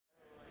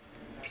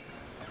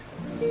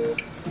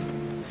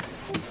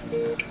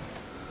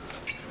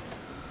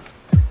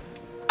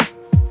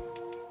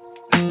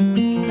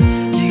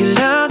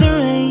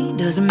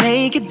does it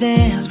make you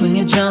dance when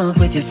you're drunk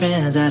with your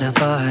friends at a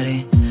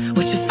party?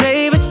 What's your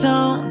favorite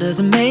song? Does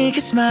it make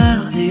you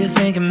smile? Do you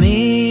think of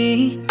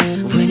me?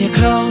 When you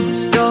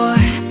close your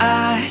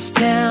eyes,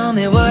 tell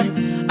me, what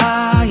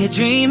are you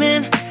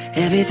dreaming?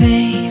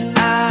 Everything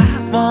I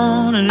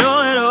wanna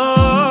know it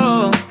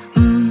all.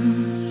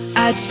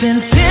 I'd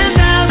spend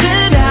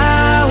 10,000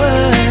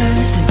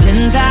 hours and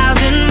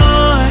 10,000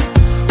 more.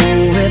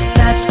 Oh, if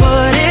that's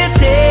what it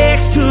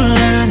takes to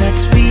learn that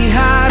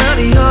sweetheart of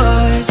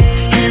yours.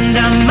 And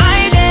I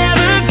might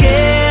never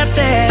get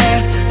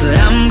there, but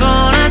I'm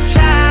gonna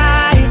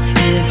try.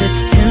 If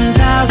it's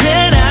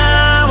 10,000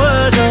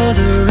 hours or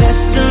the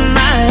rest of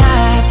my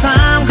life,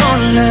 I'm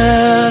gonna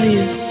love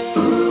you.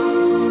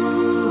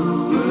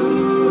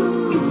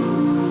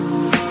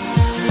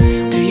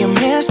 Do you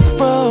miss the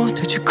road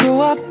that you grew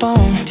up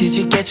on? Did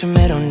you get your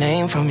middle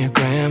name from your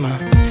grandma?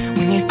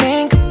 When you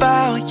think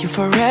about you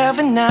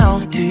forever now,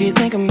 do you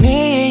think of me?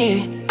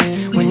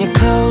 When you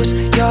close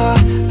your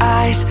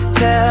eyes,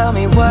 tell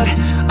me, what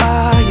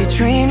are you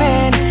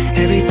dreaming?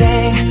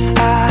 Everything I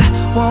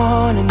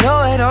wanna know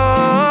it all.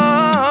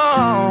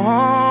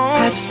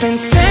 I'd spend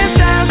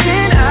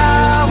 10,000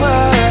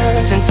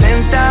 hours and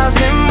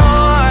 10,000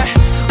 more.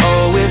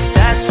 Oh, if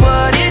that's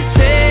what it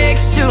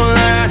takes to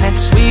learn that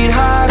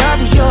sweetheart of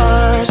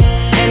yours.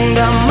 And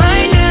I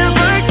might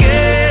never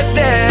get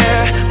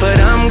there, but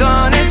I'm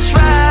gonna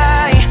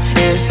try.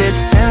 If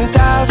it's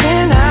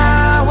 10,000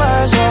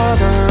 hours or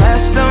the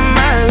rest of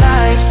my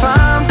life,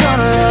 I'm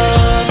gonna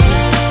love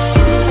you.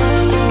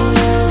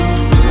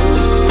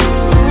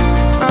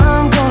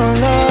 I'm gonna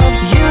love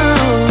you.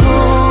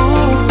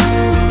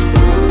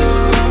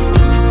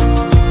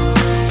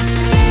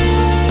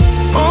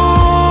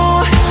 Oh,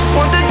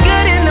 want the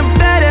good and the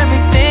bad,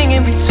 everything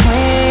in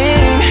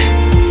between.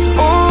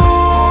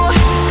 Oh,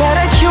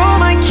 that'll cure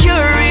my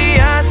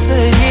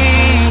curiosity.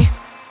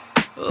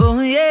 Oh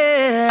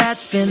yeah, I'd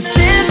spend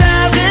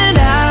 10,000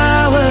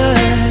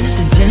 hours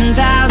and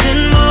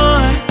 10,000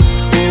 more.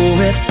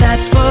 Oh, if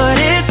that's what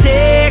it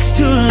takes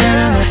to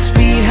learn that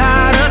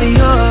sweetheart of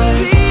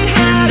yours.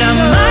 And I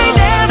might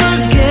never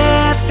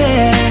get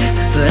there,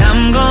 but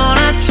I'm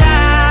gonna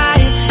try.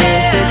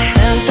 If it's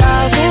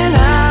 10,000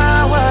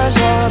 hours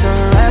or the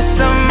rest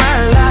of my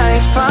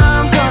life,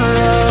 I'm gonna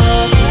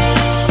love you.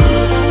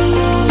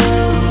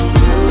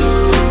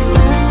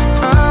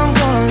 I'm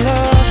gonna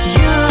love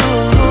you.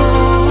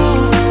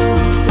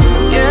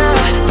 Yeah.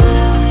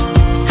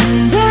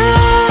 And I'm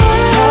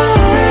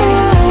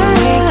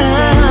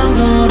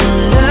gonna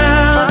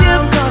love you.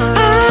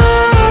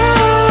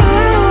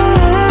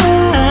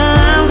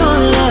 I'm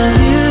gonna love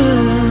you.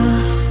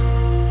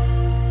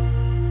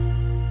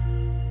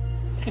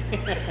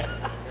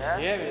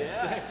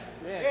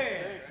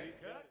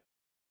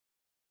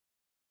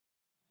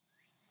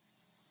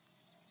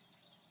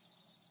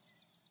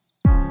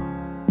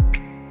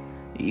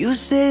 You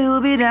say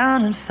you'll be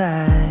down in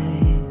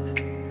 5.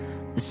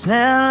 The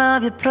smell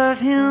of your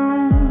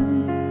perfume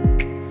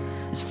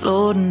is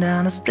floating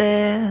down the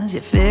stairs.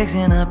 You're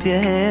fixing up your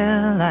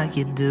hair like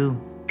you do.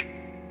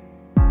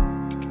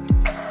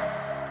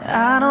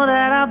 I know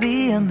that I'll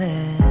be a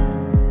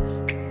mess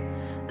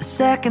the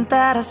second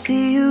that I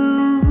see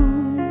you.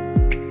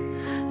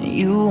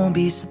 You won't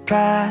be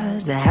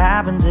surprised, it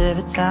happens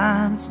every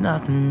time, it's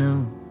nothing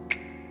new.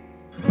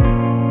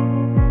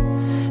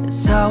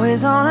 It's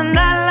always on a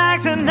night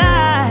like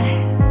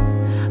tonight.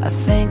 I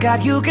thank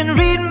God you can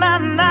read my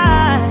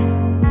mind.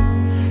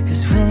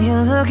 'Cause when you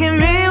look at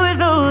me with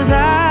those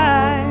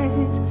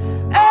eyes,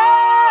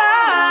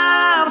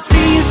 I'm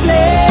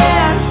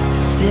speechless,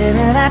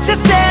 staring at you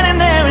standing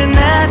there in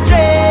that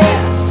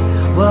dress.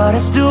 What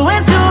it's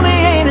doing to me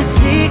ain't a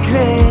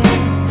secret,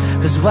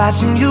 'cause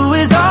watching you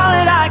is all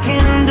that I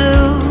can do.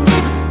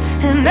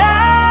 And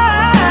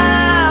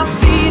I'm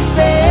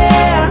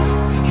speechless,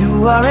 you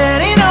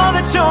already know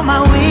that you're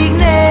my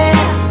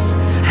weakness.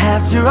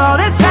 After all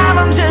this time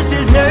I'm just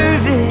as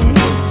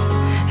nervous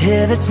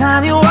every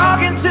time you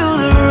walk into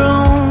the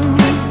room.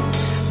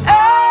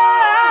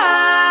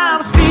 I'm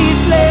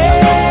speechless.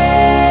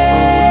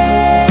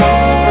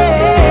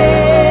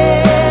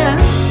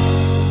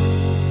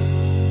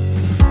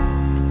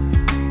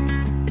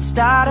 It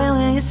started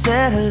when you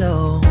said hello,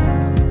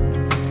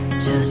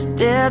 just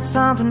did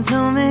something to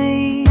me.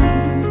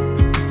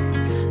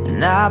 And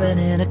I've been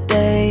in a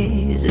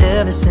daze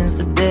ever since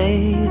the day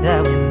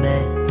that we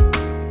met.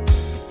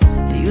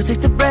 You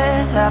take the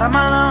breath out of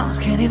my lungs,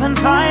 can't even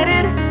fight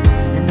it.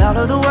 And all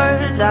of the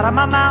words out of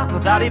my mouth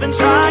without even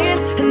trying.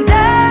 And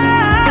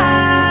I'm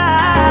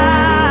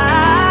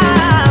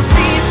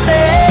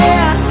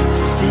speechless,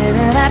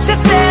 staring at you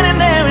standing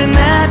there in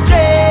that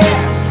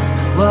dress.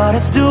 What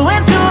it's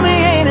doing to me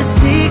ain't a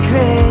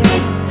secret,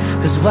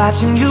 'cause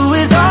watching you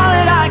is all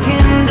that I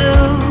can do.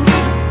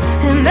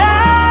 And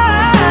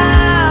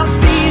I'm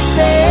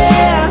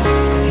speechless,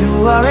 you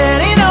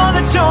already know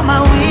that you're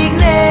my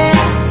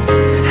weakness.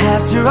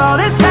 After all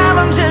this time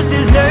I'm just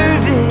as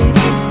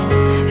nervous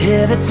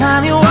every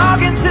time you walk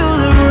into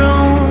the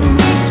room.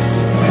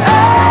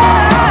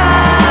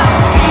 I'm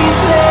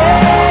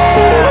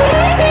speechless.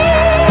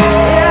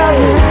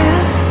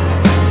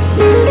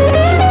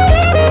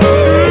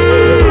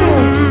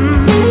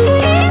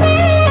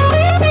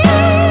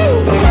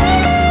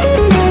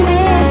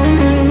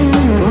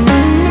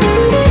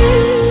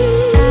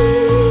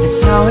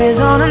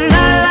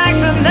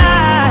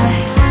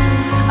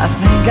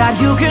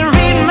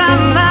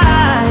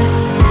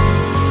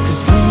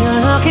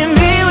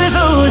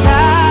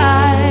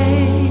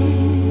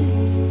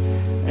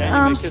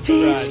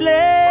 speechless,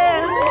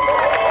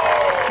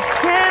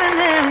 standing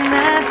there in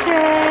that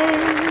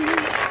dress.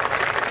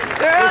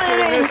 Girl,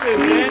 it ain't a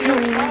secret.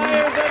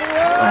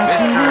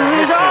 Watching you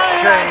is all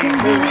that I can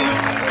do.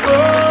 Oh,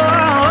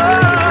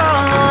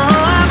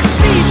 I'm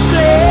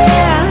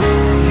speechless.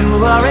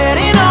 You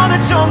already know that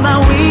you're my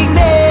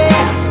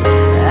weakness.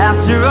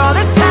 After all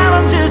this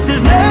time, I'm just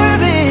as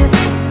nervous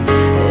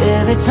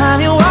every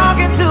time you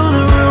walk into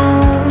the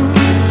room.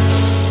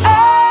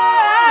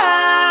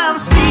 I'm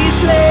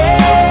speechless.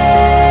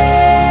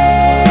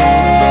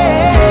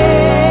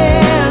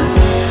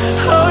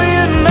 Oh,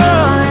 you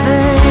know it,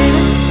 baby.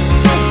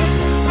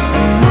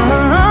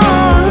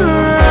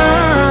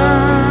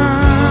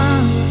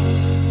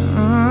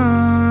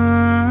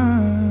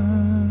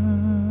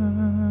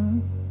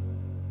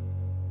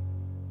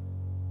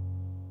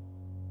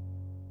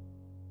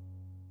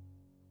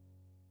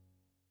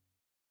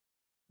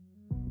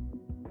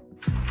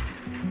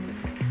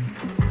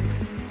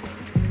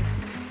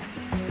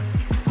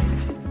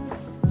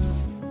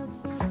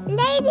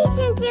 Ladies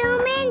and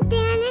gentlemen,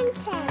 Dan and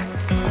Ted.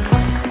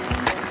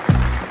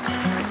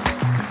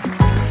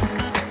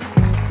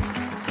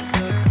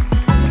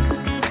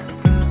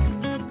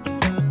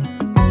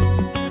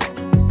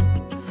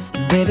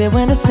 Baby,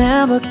 when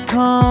December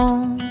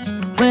comes,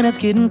 when it's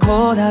getting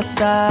cold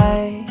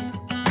outside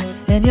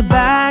and your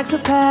bags are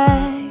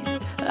packed,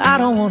 I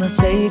don't wanna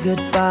say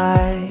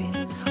goodbye.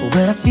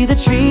 When I see the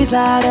trees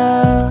light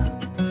up,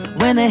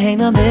 when they hang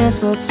the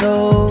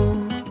mistletoe,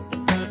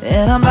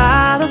 and I'm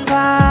by the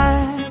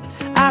fire,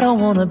 I don't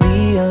wanna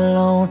be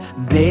alone.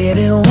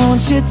 Baby,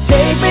 won't you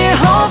take me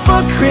home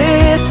for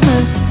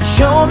Christmas?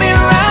 Show me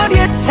around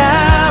your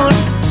town.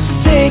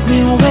 Take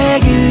me where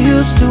you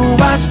used to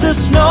watch the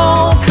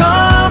snow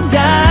come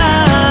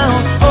down.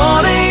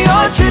 All of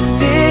your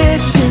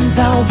traditions,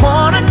 I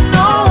wanna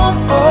know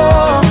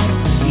more.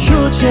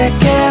 You'll check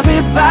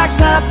every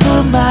box off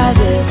of my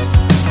list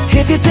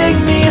if you take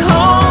me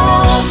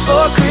home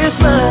for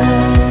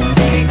Christmas.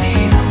 Take me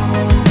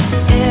home,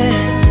 yeah,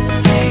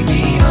 take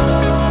me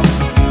home,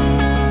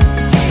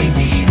 take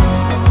me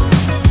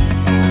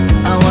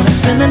home. I wanna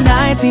spend the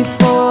night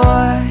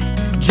before,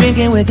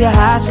 drinking with your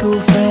high school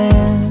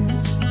friends.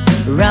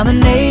 Around the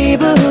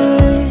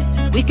neighborhood,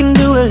 we can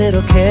do a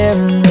little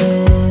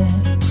caroling,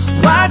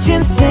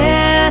 watching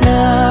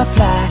Santa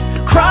fly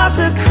across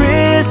a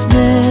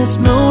Christmas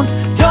moon.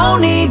 Don't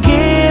need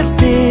gifts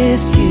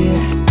this year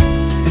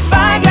if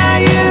I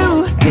got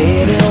you.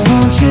 Baby,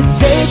 won't you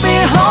take me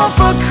home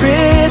for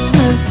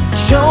Christmas?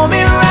 Show me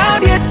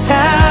around your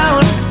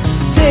town.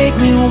 Take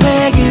me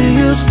where you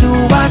used to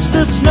watch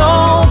the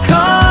snow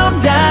come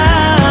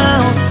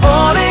down.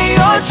 All of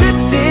your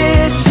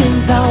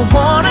traditions, I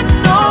wanna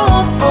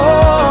know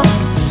more.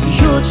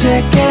 You'll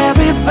check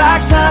every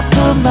box off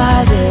of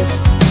my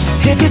list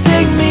if you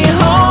take me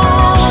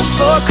home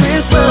for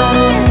Christmas.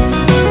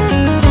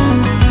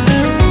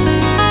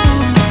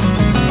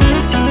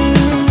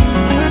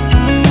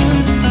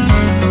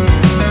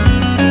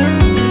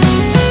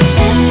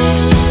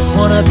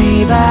 Wanna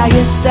be by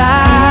your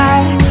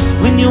side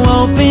when you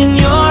open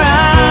your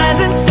eyes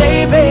and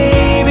say,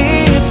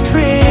 baby, it's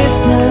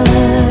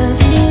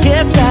Christmas.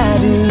 Yes, I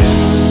do.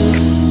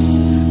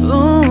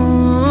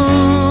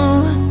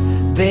 Ooh,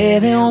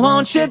 baby,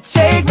 won't you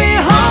take me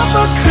home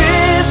for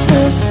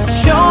Christmas?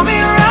 Show me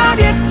around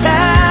your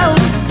town.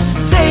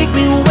 Take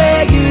me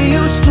where you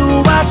used to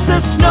watch the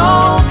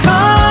snow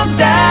come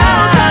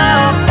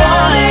down.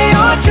 All of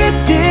your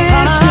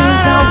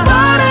traditions, I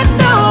wanna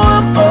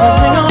know more.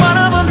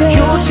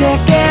 You'll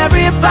check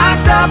every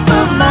box off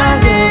of my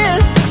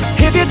list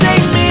if you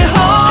take me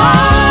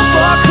home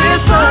for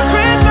Christmas.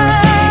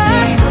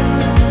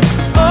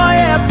 Oh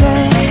yeah,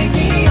 babe. Take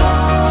me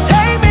home.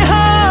 Take me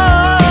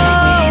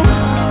home.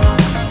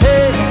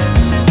 Hey.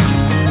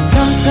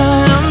 Dum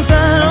dum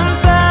dum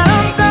dum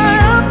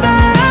dum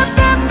dum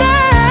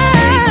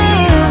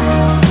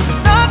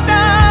dum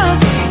dum.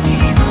 Take me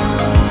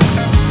home.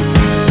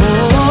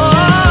 Oh.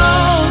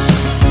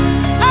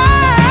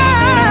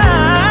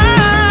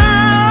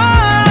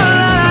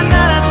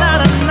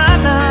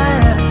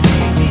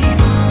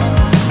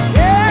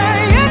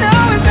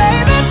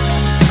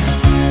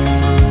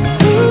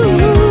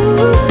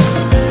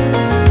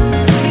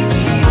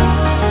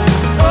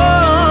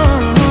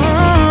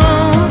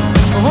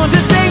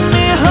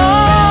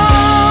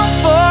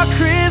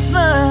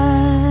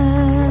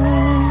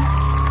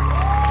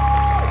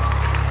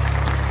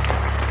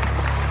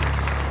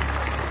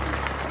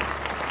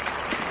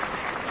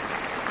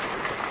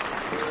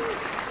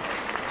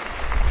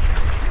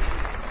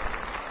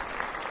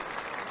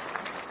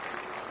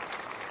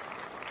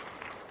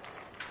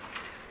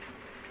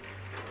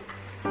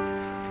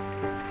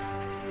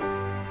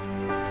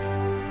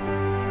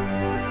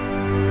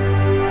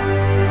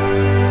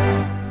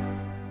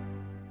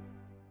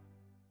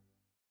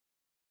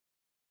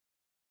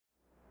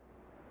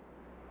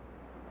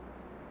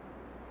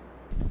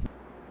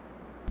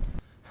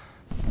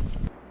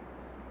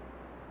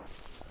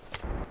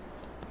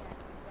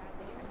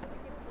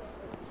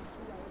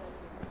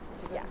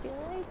 Yeah.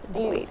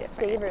 Way different.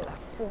 Savor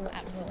that so much more.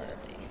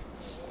 Absolutely.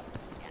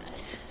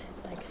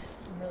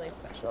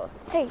 special.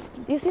 Hey,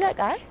 do you see that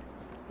guy?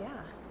 Yeah.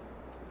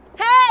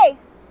 Hey!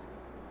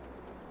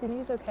 Do you think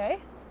he's okay?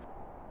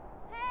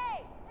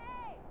 Hey!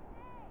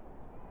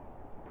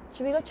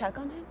 Should we go check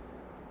on him?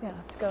 Yeah,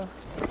 let's go.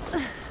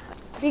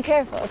 Be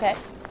careful, okay?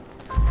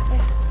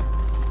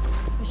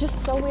 It's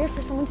just so weird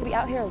for someone to be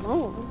out here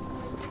alone.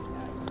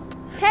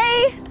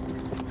 Hey!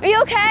 Are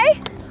you okay?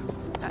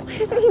 Why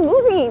isn't he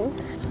moving?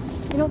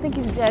 You don't think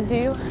he's dead, do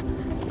you?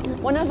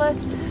 One of us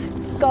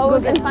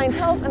goes and finds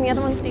help, and the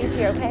other one stays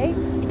here, okay?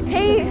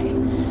 Hey!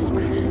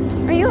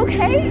 Are you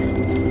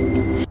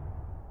okay?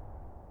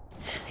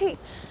 Hey!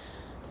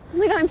 Oh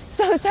my god, I'm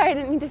so sorry. I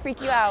didn't mean to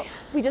freak you out.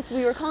 We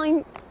were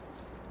calling.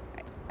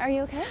 Are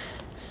you okay?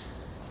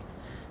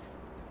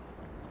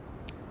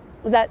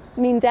 Does that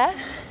mean death?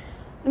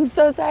 I'm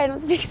so sorry, I don't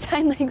speak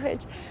sign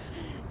language.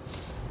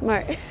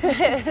 Smart.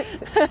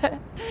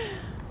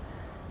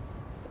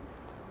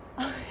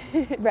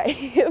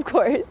 Right, of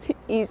course.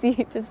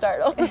 Easy to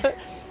startle.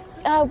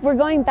 We're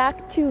going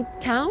back to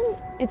town.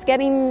 It's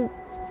getting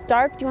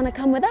dark. Do you want to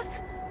come with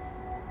us?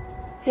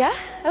 Yeah?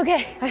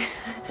 Okay.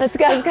 Let's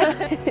go. Let's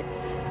go.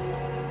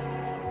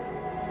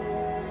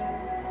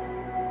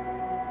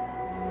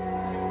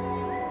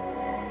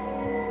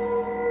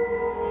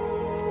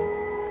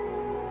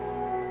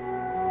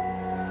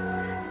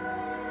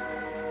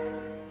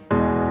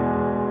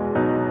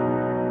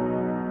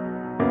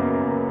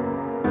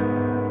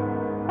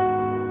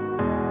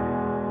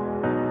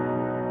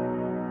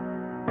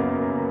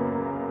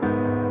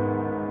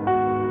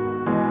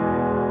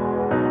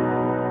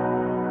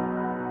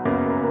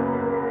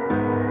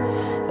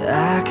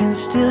 I can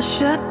still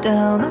shut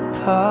down the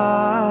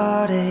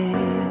party.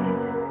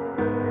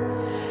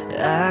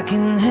 I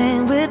can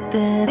hang with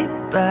anybody.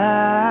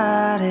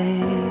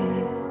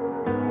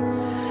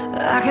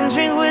 I can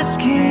drink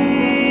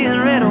whiskey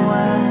and red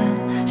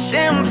wine,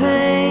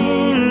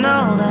 champagne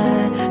all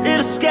night,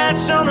 little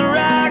scotch on the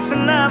rocks,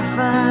 and I'm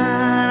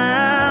fine,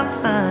 I'm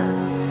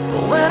fine.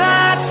 But when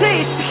I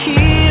taste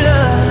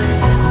tequila,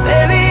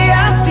 baby,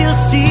 I still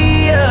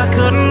see ya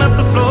cutting up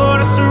the floor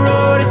in a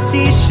sorority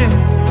t-shirt,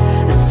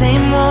 the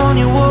same one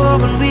you wore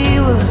when we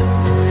were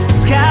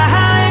sky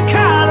high in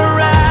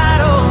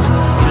Colorado.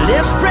 Your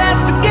lips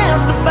pressed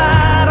against the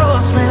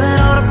bottle, slamming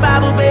on a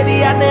Bible,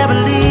 baby, I'd never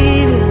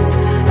leave you.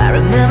 I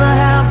remember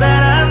how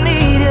bad I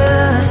need you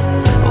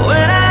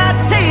when I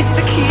taste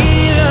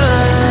tequila.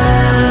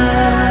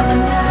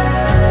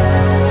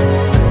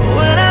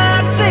 When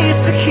I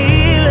taste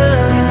tequila,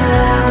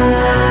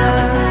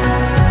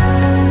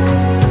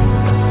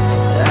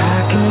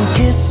 I can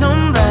kiss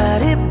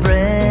somebody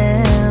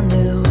brand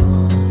new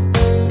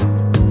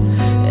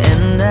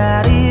and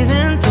not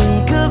even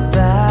think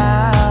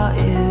about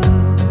you.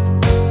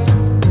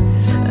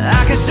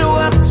 I can show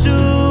up to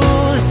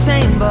the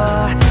same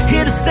bar,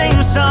 hear the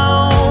same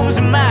songs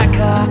in my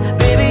car.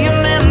 Baby, your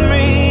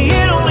memory,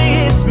 it only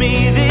hits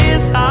me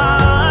this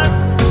hard.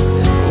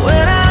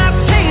 When I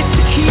taste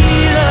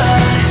tequila,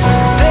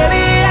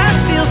 baby, I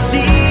still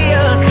see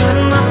you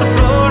cutting up the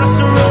floor in a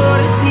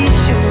sorority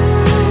t-shirt,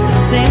 the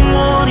same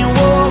one you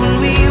wore when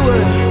we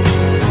were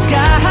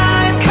sky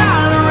high in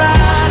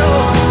Colorado.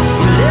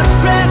 Your lips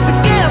pressed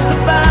against the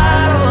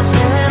bottle,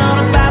 slamming on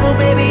a Bible,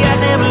 baby, I'd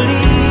never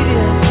leave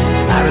you.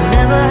 I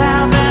remember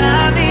how bad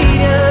I need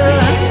you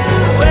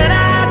when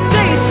I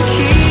taste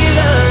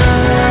tequila.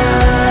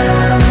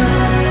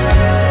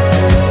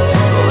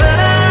 When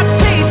I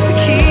taste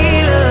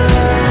tequila.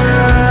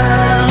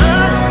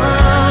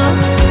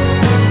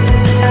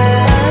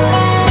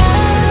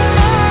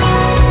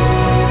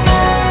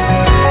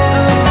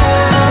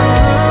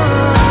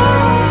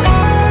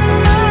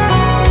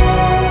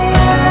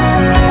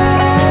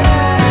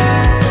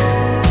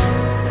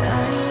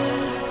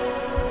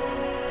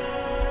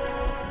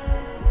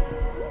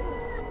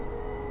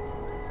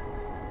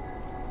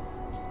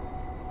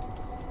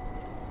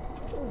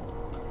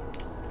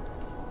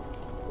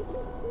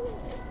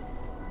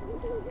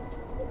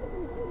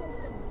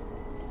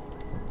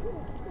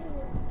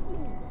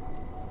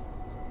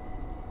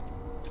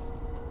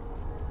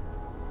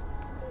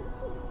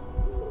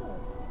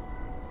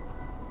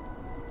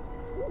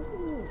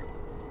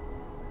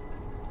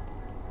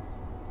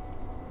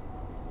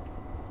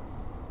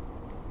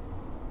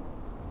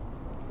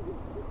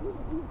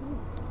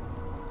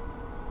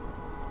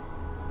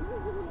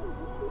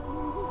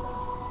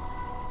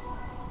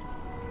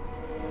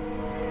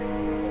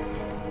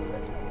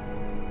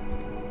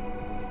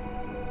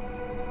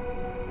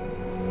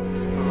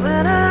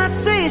 When I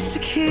taste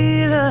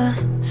tequila,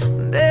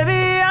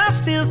 baby, I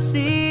still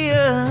see you in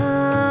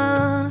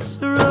a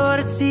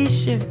sorority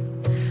t-shirt,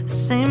 the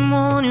same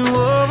one you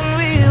wore when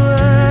we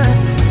were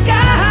sky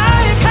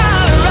high in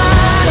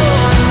Colorado.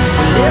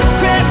 Your lips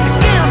pressed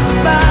against the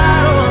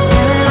bottle,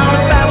 spinning on a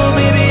Bible,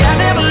 baby, I'd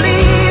never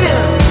leave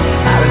you.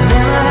 I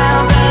remember how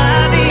bad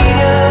I need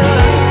you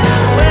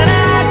when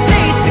I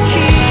taste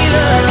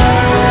tequila.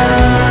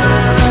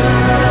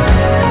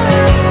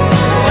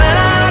 When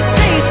I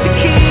taste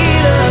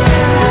tequila.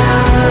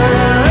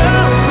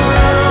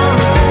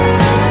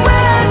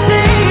 When I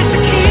taste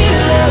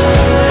tequila.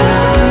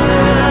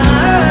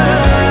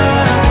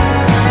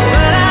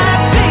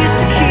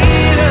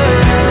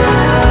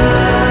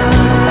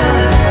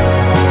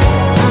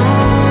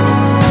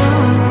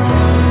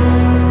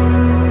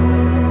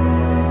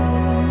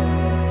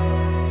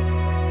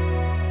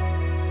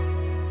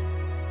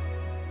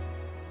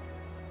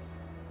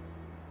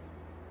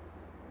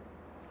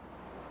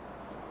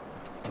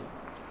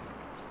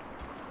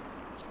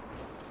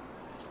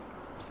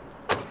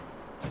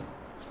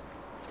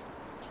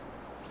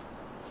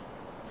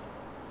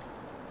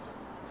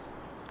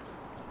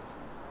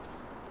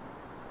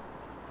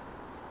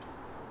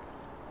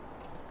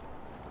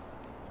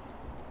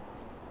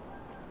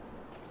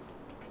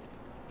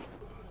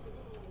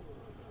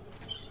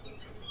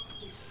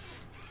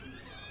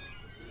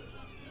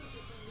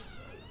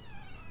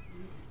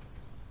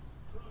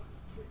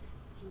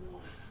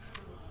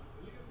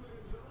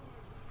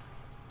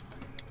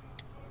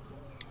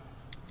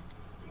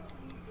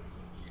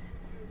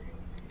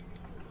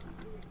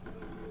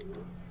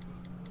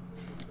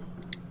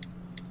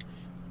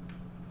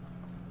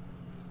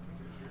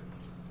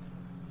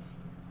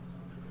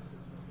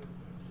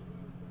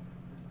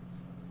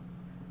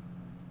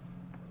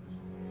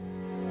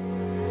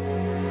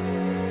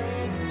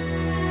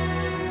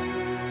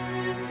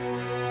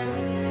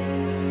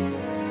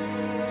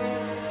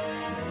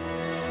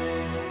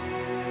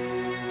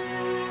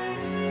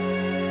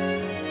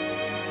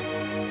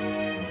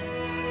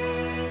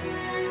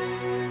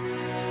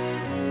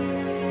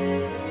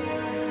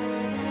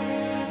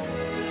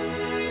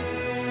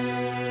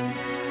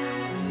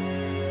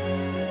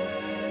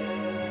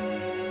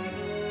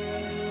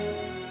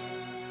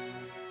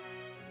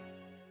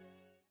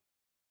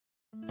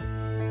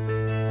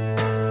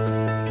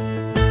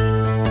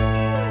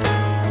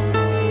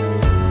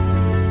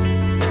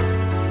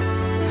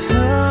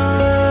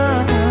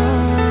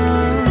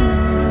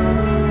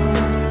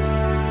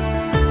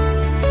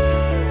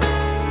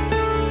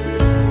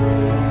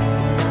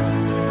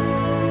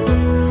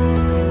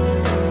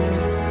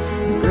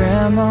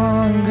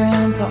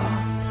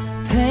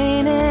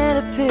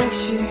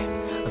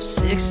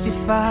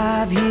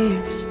 65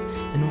 years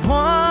in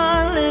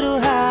one little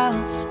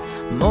house.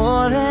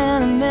 More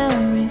than a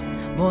memory,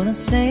 more than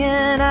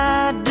saying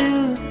I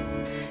do.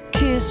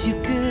 Kiss you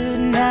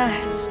good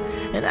nights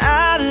and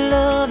I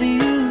love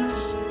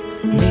yous.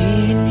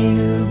 Me and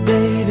you,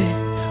 baby,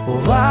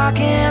 we'll walk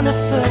in the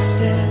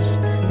footsteps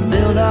and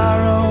build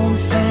our own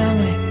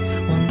family,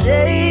 one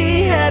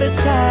day at a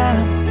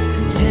time.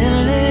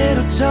 10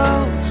 little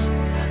toes,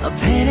 a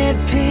painted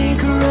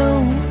pink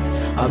room.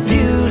 Our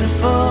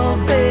beautiful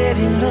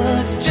baby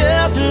looks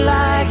just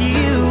like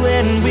you,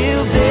 and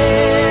we'll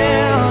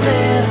build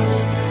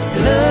this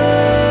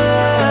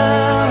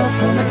love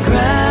from the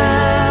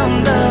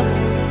ground up.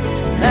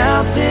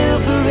 Now till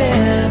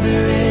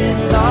forever,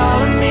 it's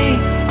all of me,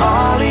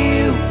 all of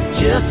you.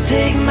 Just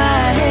take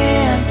my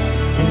hand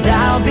and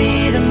I'll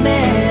be the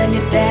man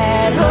your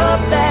dad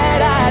hoped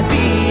that I'd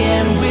be,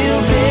 and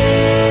we'll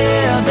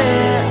build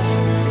this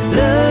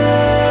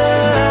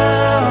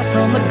love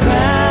from the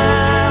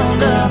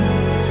ground up,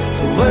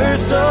 for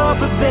worse or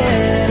for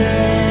better.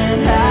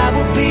 And I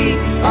will be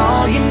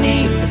all you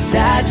need.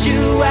 Beside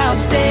you I'll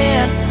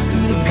stand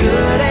through the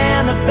good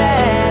and the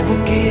bad.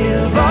 We'll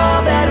give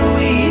all that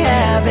we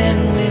have,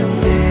 and we'll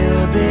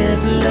build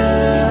this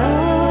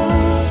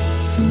love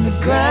from the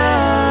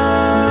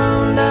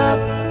ground up.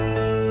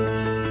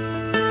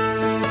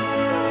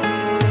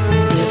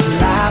 This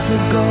life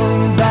will go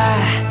by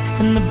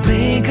in the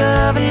blink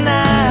of an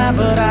eye,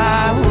 but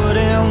I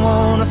wouldn't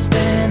want to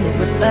spend it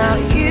without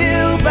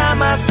you by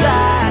my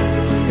side.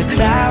 The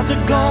clouds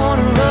are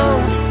gonna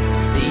roll,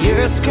 the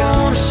earth's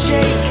gonna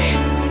shake,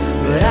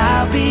 but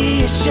I'll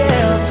be a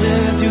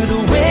shelter through the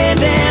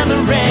wind and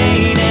the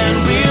rain,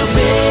 and we'll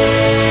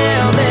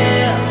build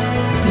this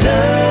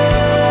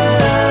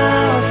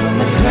love from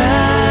the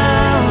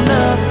ground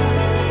up.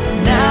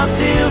 Now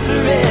till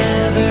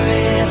forever,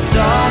 it's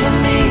all of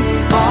me,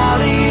 all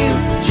of you.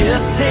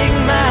 Just take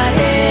my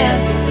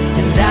hand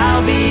and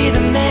I'll be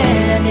the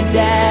man your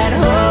dad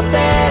hoped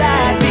that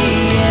I'd be,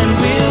 and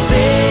we'll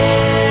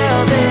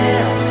build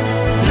this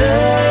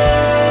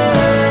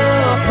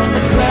love from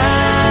the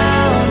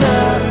ground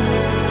up,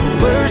 for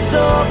worse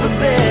or for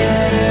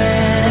better.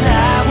 And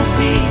I will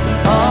be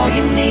all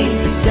you need.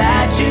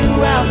 Beside you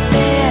I'll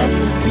stand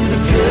through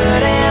the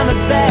good and the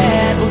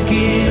bad. We'll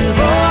give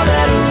all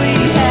that we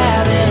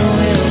have, and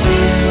we'll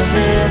build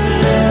this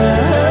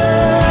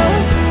love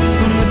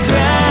from the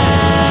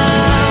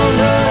ground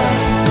up.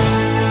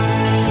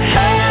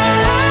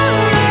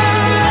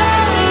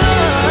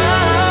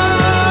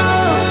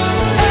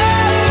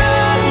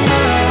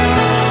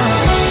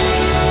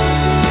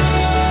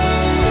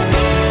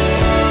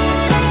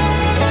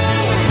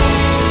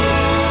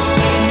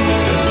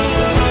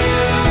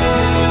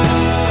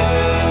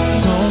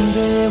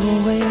 Someday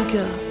we'll wake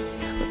up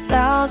with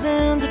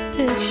thousands of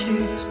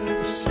pictures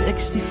of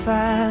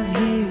 65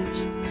 years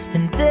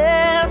in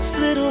this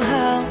little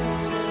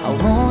house. I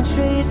won't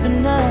trade for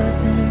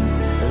nothing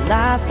the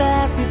life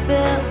that we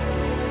built.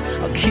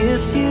 I'll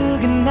kiss you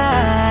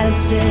goodnight and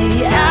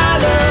say I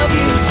love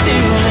you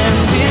still, and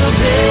we'll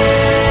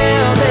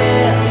build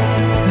this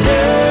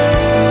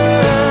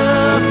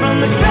love from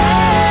the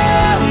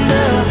ground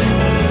up,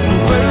 for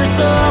worse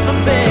or for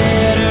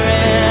better.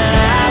 And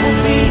I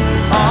will be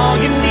all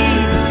you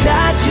need.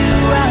 Beside you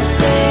I'll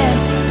stand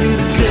through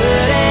the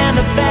good and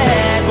the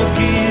bad. We'll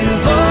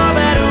give all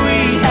that we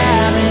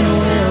have, and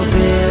we'll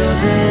build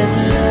this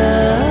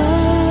love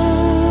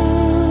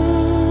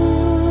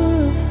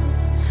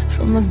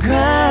from the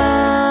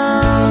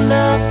ground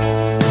up.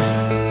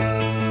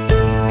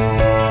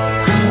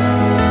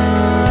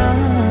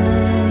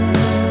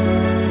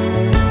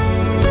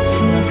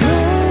 From the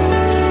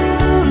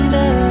ground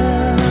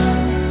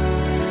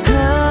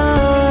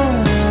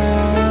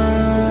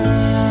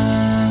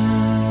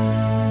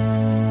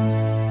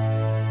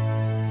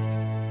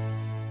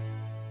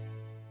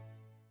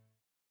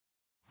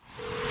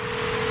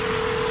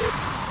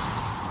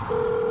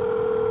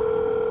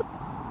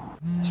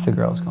It's the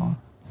girls calling.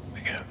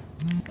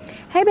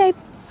 Hey, babe.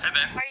 Are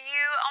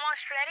you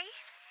almost ready?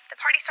 The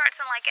party starts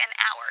in like an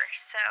hour,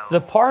 so... The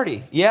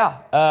party,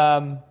 yeah.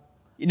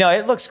 You know,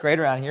 it looks great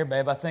around here,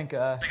 babe. I think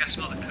I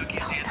smell the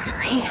cookies. Dan's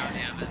getting those out of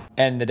the oven.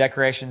 and the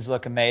decorations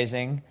look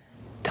amazing.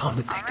 Tell him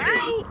to take care.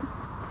 Right.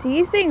 See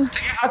you soon.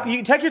 You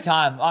can take your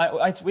time.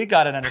 We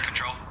got it under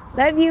Control.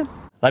 Love you.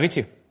 Love you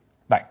too.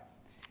 Bye.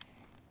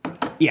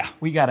 Yeah,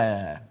 we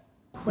gotta.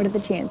 What are the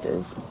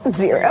chances?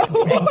 0.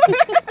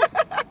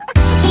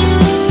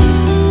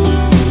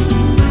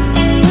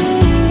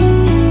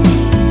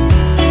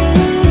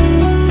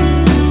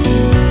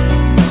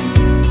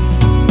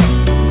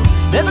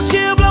 There's a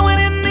chill blowing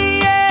in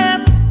the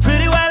air,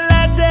 pretty white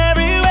lights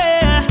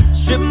everywhere.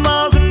 Strip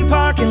malls and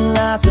parking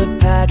lots are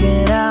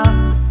packing out.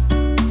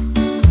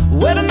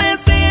 Weatherman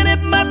saying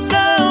it might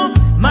snow,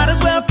 might as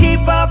well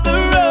keep off the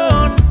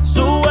road.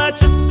 So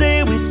what you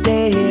say we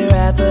stay here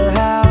at the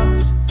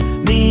house,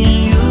 me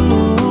and you?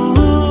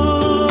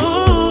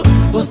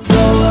 We'll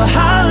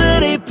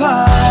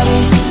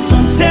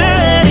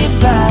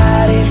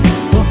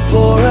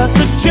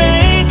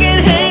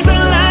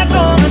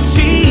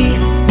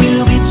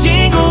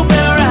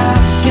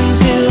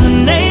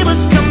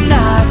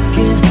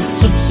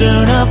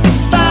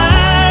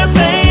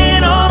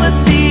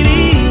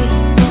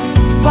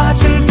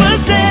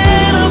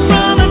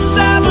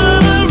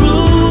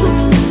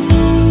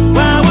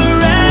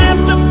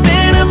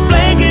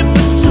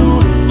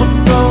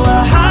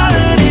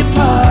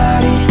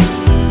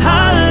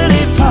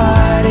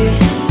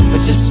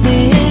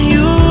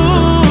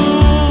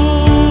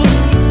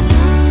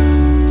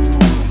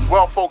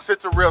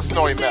it's a real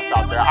snowy mess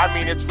out there. I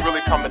mean, it's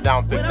really coming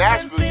down thick.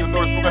 Nashville, you'll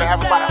notice we're gonna have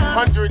about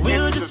 100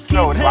 inches of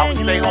snow. So I would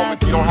stay home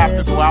if you don't have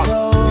to go out.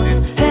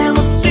 And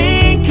we'll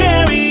sing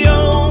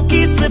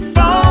karaoke, slip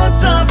on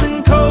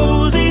something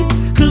cozy,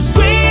 'cause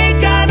we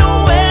ain't got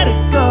nowhere to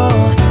go.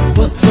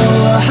 We'll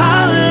throw a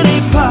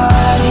holiday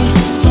party,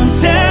 don't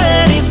tell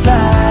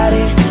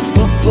anybody.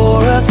 We'll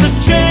pour us a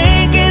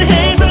drink and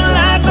hang some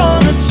lights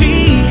on the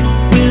tree.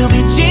 We'll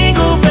be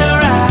jingle bell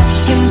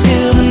rocking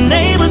till the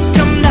neighbors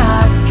come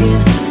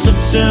knocking. So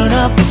turn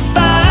up the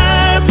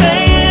fire,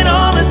 playing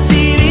on the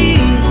TV,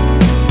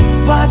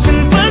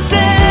 watching for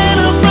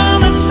Santa from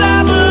the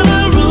top of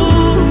the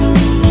roof,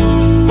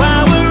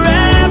 while we're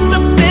wrapped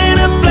up in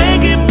a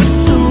blanket for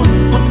two.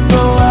 We'll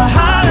throw a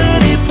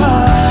holiday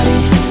party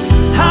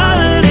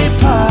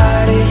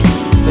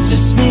for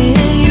just me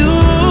and you.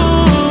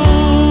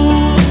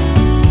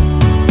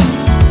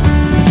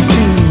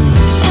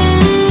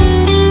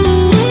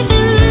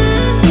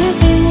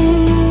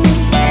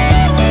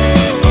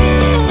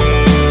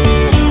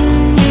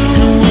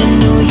 And when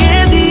New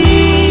Year's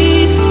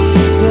Eve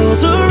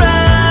rolls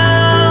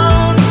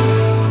around,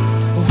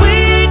 we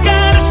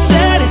gotta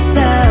shut it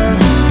down.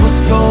 We'll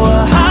throw a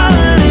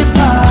holiday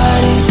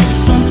party,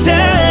 don't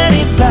tell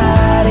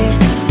anybody.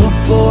 We'll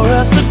pour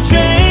us a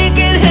drink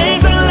and hang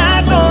some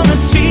lights on the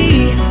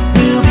tree.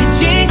 We'll be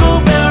jingle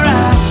bell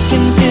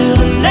rocking till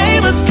the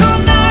neighbors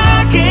come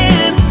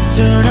knocking.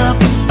 Turn up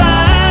the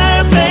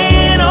fire,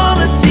 playing on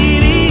the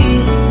TV,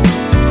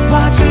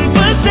 watching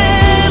for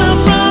Santa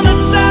from the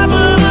top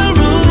of the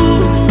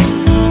roof,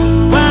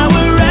 while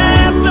we're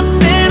wrapped up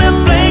in a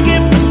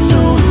blanket for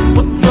two.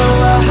 We'll throw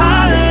a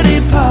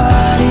holiday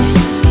party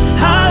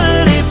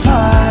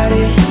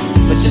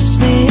for just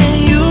me and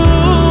you.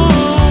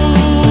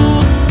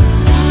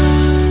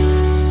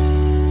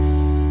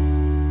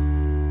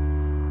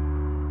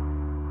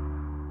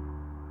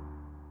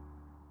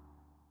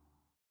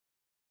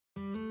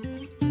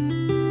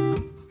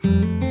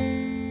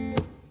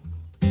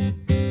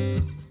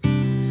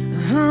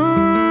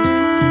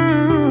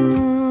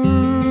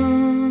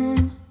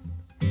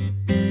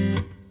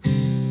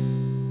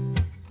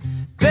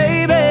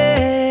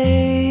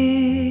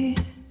 Baby,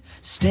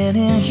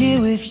 standing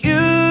here with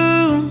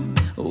you,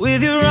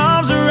 with your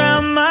arms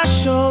around my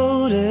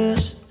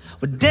shoulders,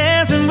 we're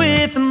dancing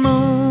with the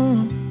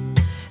moon.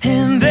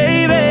 And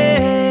baby,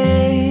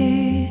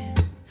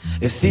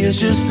 it feels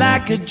just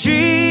like a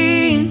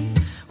dream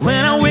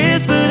when I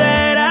whisper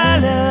that I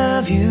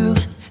love you,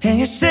 and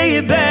you say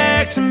it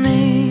back to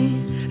me.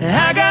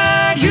 I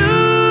got you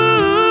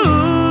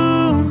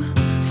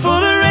for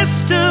the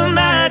rest of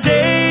my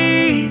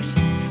days,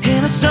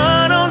 in the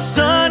sun on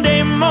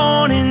Sunday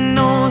morning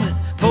or the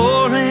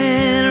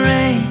pouring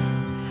rain.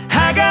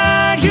 I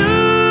got you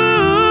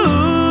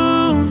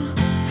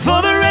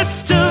for the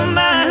rest of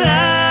my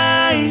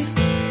life,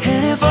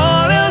 and if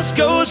all else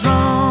goes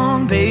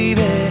wrong,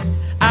 baby,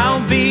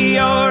 I'll be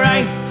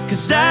alright,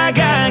 'cause I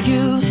got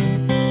you,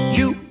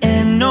 you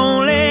and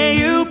only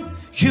you,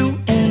 you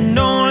and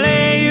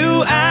only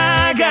you.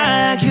 I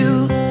got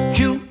you,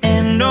 you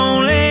and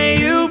only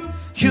you,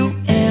 you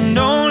and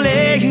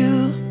only you.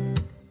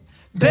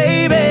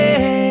 Baby,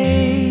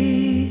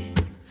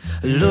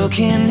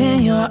 looking in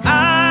your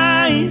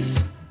eyes,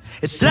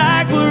 it's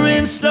like we're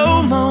in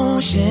slow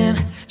motion,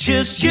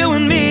 just you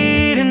and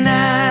me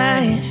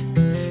tonight.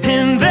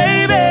 And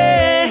baby,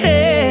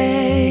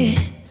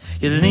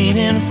 you're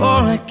leaning for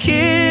a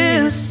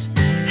kiss,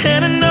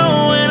 and I know,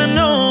 and I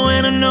know,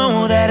 and I know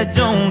that it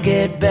don't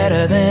get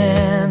better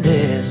than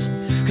this,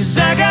 'cause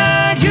I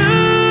got you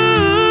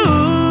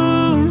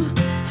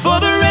for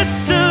the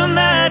rest of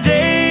my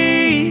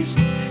days,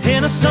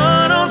 in the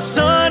sun on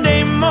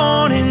Sunday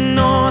morning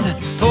or the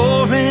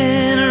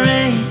pouring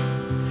rain.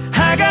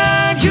 I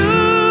got you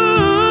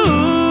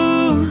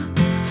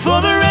for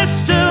the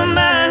rest of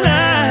my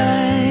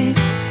life,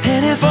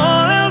 and if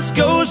all else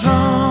goes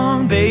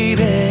wrong,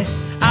 baby,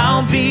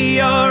 I'll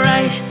be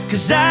alright,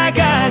 'cause I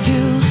got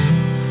you,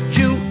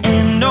 you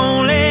and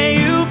only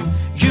you,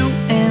 you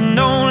and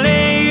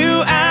only you.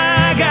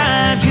 I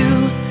got you,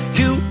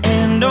 you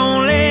and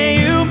only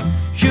you,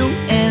 you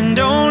and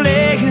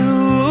only you.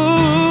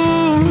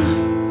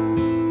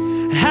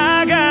 I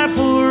got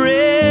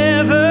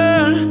forever,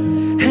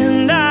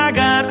 and I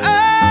got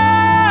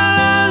all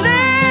I'll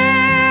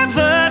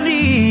ever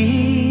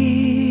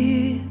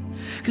need,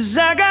 'cause I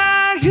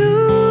got you.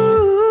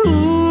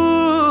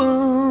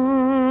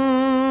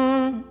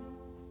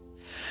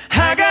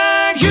 I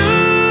got you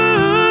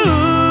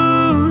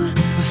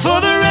for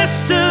the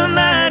rest of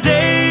my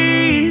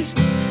days,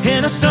 in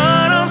the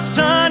sun on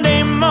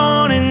Sunday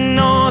morning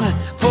or the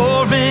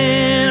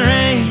pouring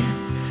rain.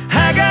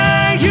 I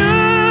got you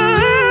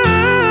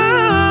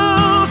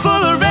for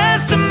the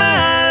rest of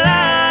my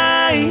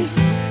life,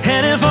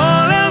 and if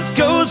all else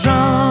goes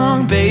wrong,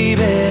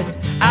 baby,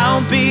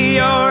 I'll be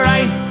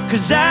alright,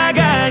 'cause I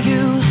got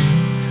you,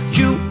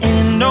 you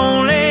and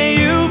only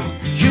you,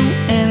 you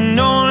and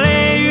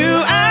only you.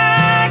 I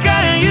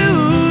got you,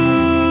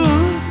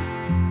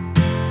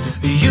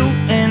 you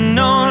and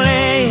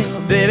only you,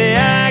 baby,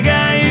 I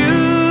got you.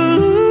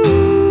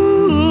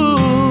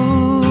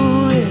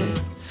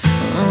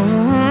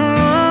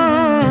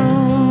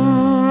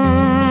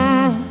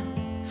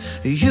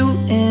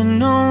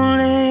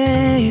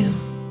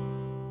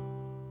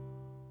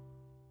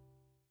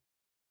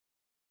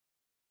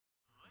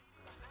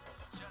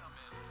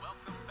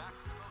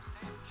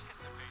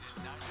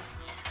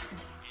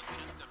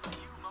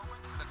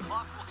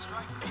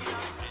 Strike Media,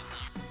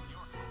 and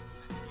your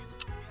hosts and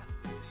musical guests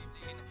this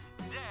evening,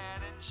 Dan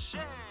and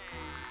Shay.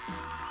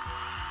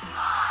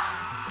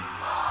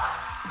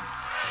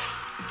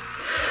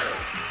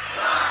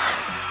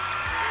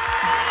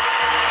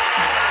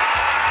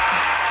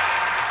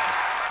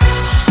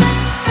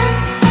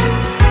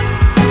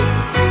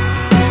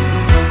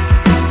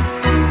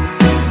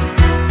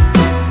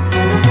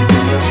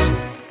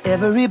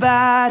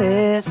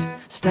 Everybody's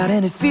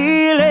starting to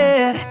feel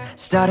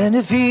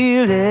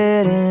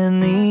it in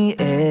the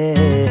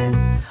air.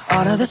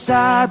 All of the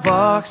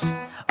sidewalks,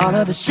 all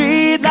of the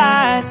street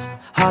lights,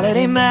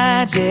 holiday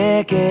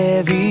magic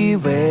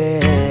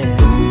everywhere.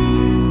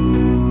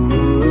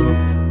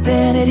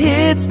 Then it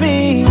hits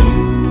me,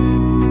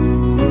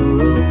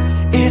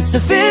 it's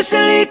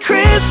officially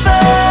Christmas,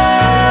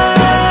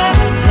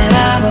 and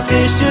I'm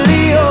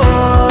officially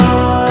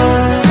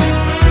yours.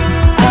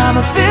 I'm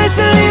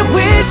officially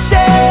wishing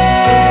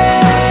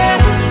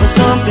for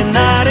something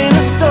not in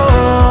the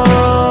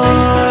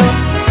store.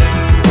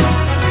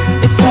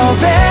 It's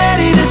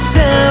already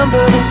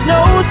December, the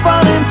snow's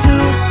falling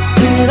too,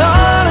 and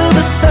all of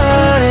a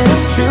sudden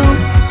it's true.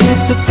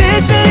 It's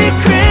officially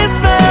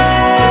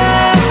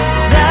Christmas,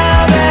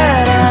 now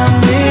that I'm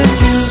with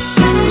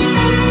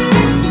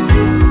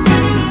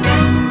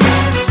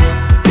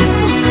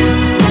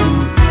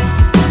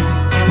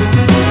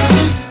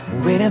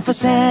you. Waiting for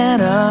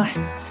Santa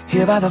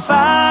here by the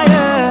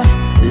fire,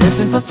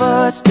 listen for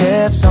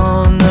footsteps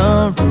on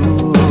the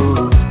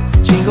roof.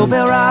 Jingle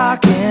bell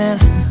rocking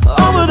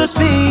over the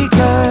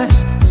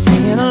speakers,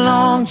 singing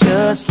along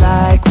just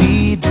like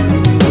we do.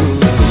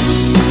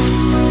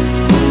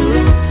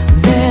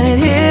 Then it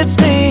hits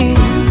me,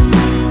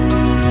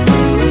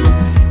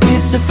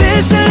 it's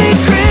officially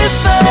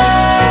Christmas,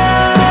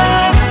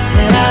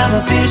 and I'm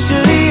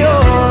officially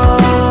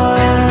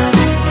yours.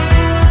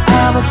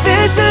 I'm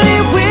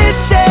officially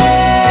wishing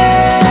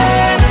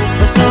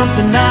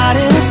something not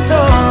in the store.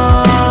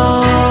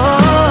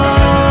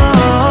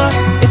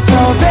 It's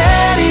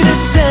already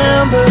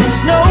December, the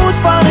snow's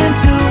falling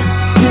too,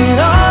 and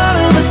all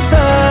of a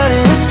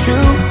sudden it's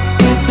true.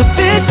 It's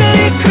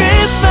officially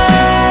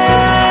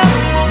Christmas,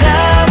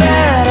 now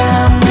that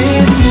I'm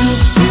with you.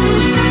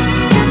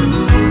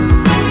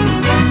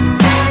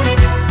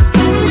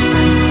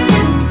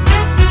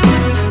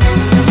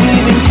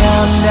 We've been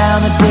counting down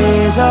the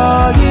days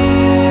all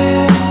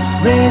year,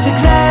 raise a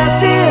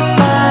glass, it's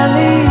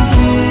finally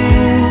here.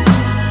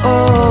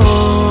 Oh,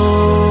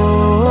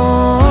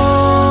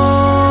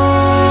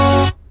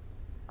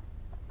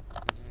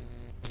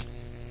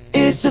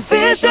 it's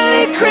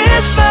officially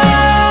Christmas,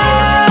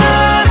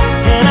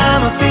 and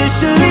I'm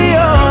officially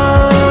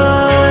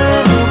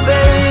yours. Oh,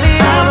 baby,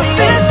 I'm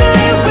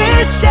officially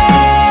wishing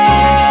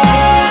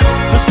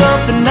for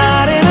something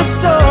not in a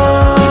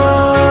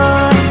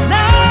store.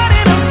 Not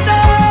in a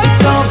store.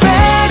 It's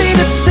already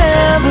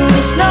December,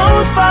 the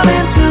snow's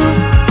falling too,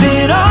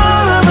 then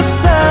all of a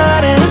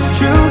sudden it's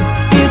true.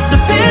 It's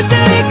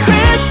officially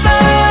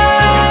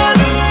Christmas,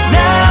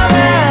 now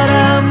that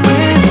I'm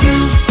with you.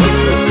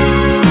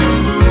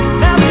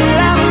 Now that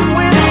I'm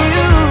with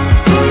you.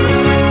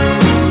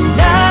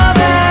 Now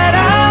that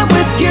I'm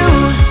with you.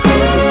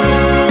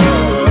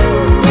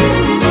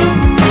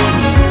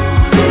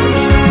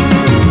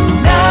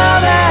 Now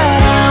that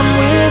I'm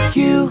with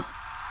you.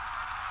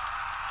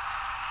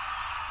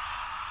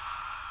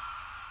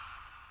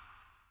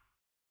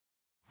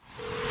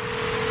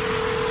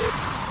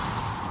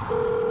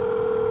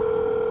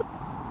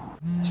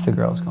 It's the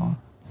girls calling.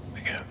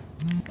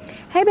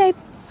 Hey, babe.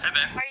 Are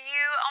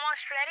you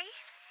almost ready?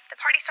 The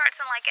party starts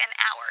in like an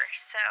hour,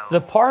 so.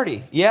 The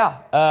party, yeah.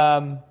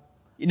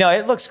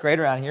 It looks great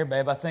around here,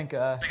 babe. I think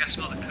I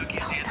smell the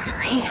cookies. Dan's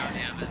getting those out of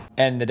the oven.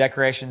 And the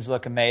decorations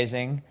look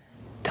amazing.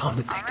 Tell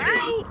him to take their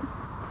time.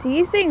 See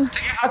you soon.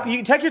 You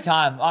can take your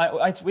time.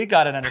 We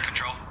got it under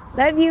control.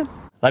 Love you.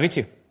 Love you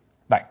too.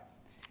 Bye.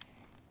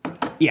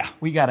 Yeah,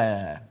 we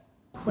gotta.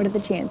 What are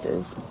the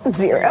chances?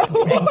 0.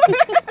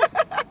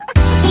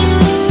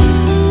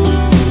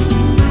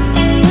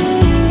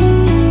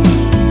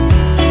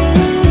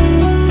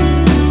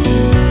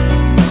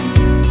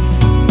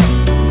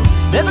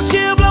 There's a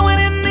chill blowing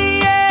in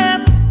the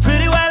air,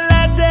 pretty white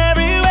lights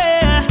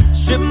everywhere.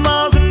 Strip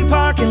malls and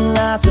parking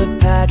lots are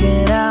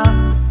packing out.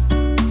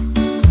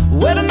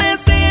 Weatherman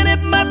saying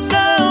it might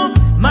snow,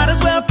 might as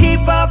well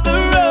keep off the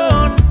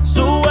road.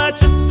 So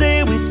what you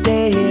say we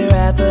stay here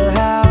at the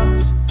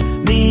house,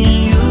 me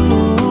and you.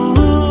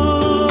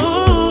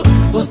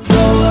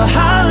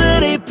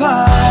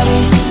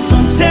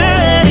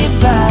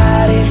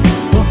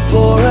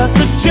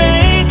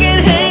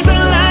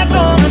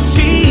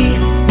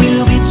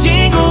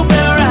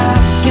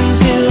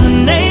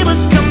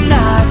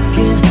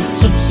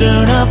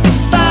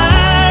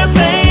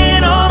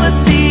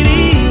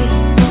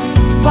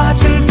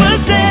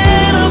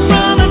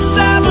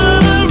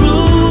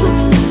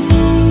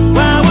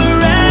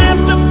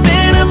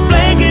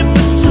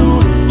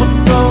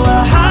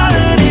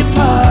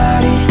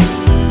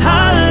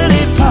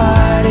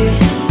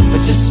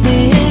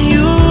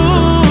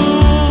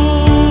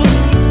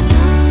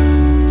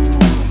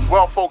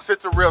 folks,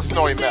 it's a real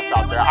snowy mess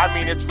out there. I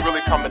mean, it's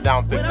really coming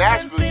down thick.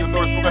 Nashville, you'll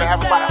notice we're gonna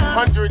have about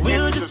 100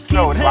 inches of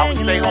snow. I would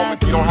stay home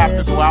if you don't have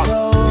to go out.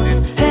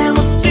 And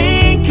we'll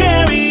sing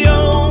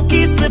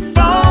karaoke, slip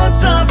on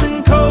something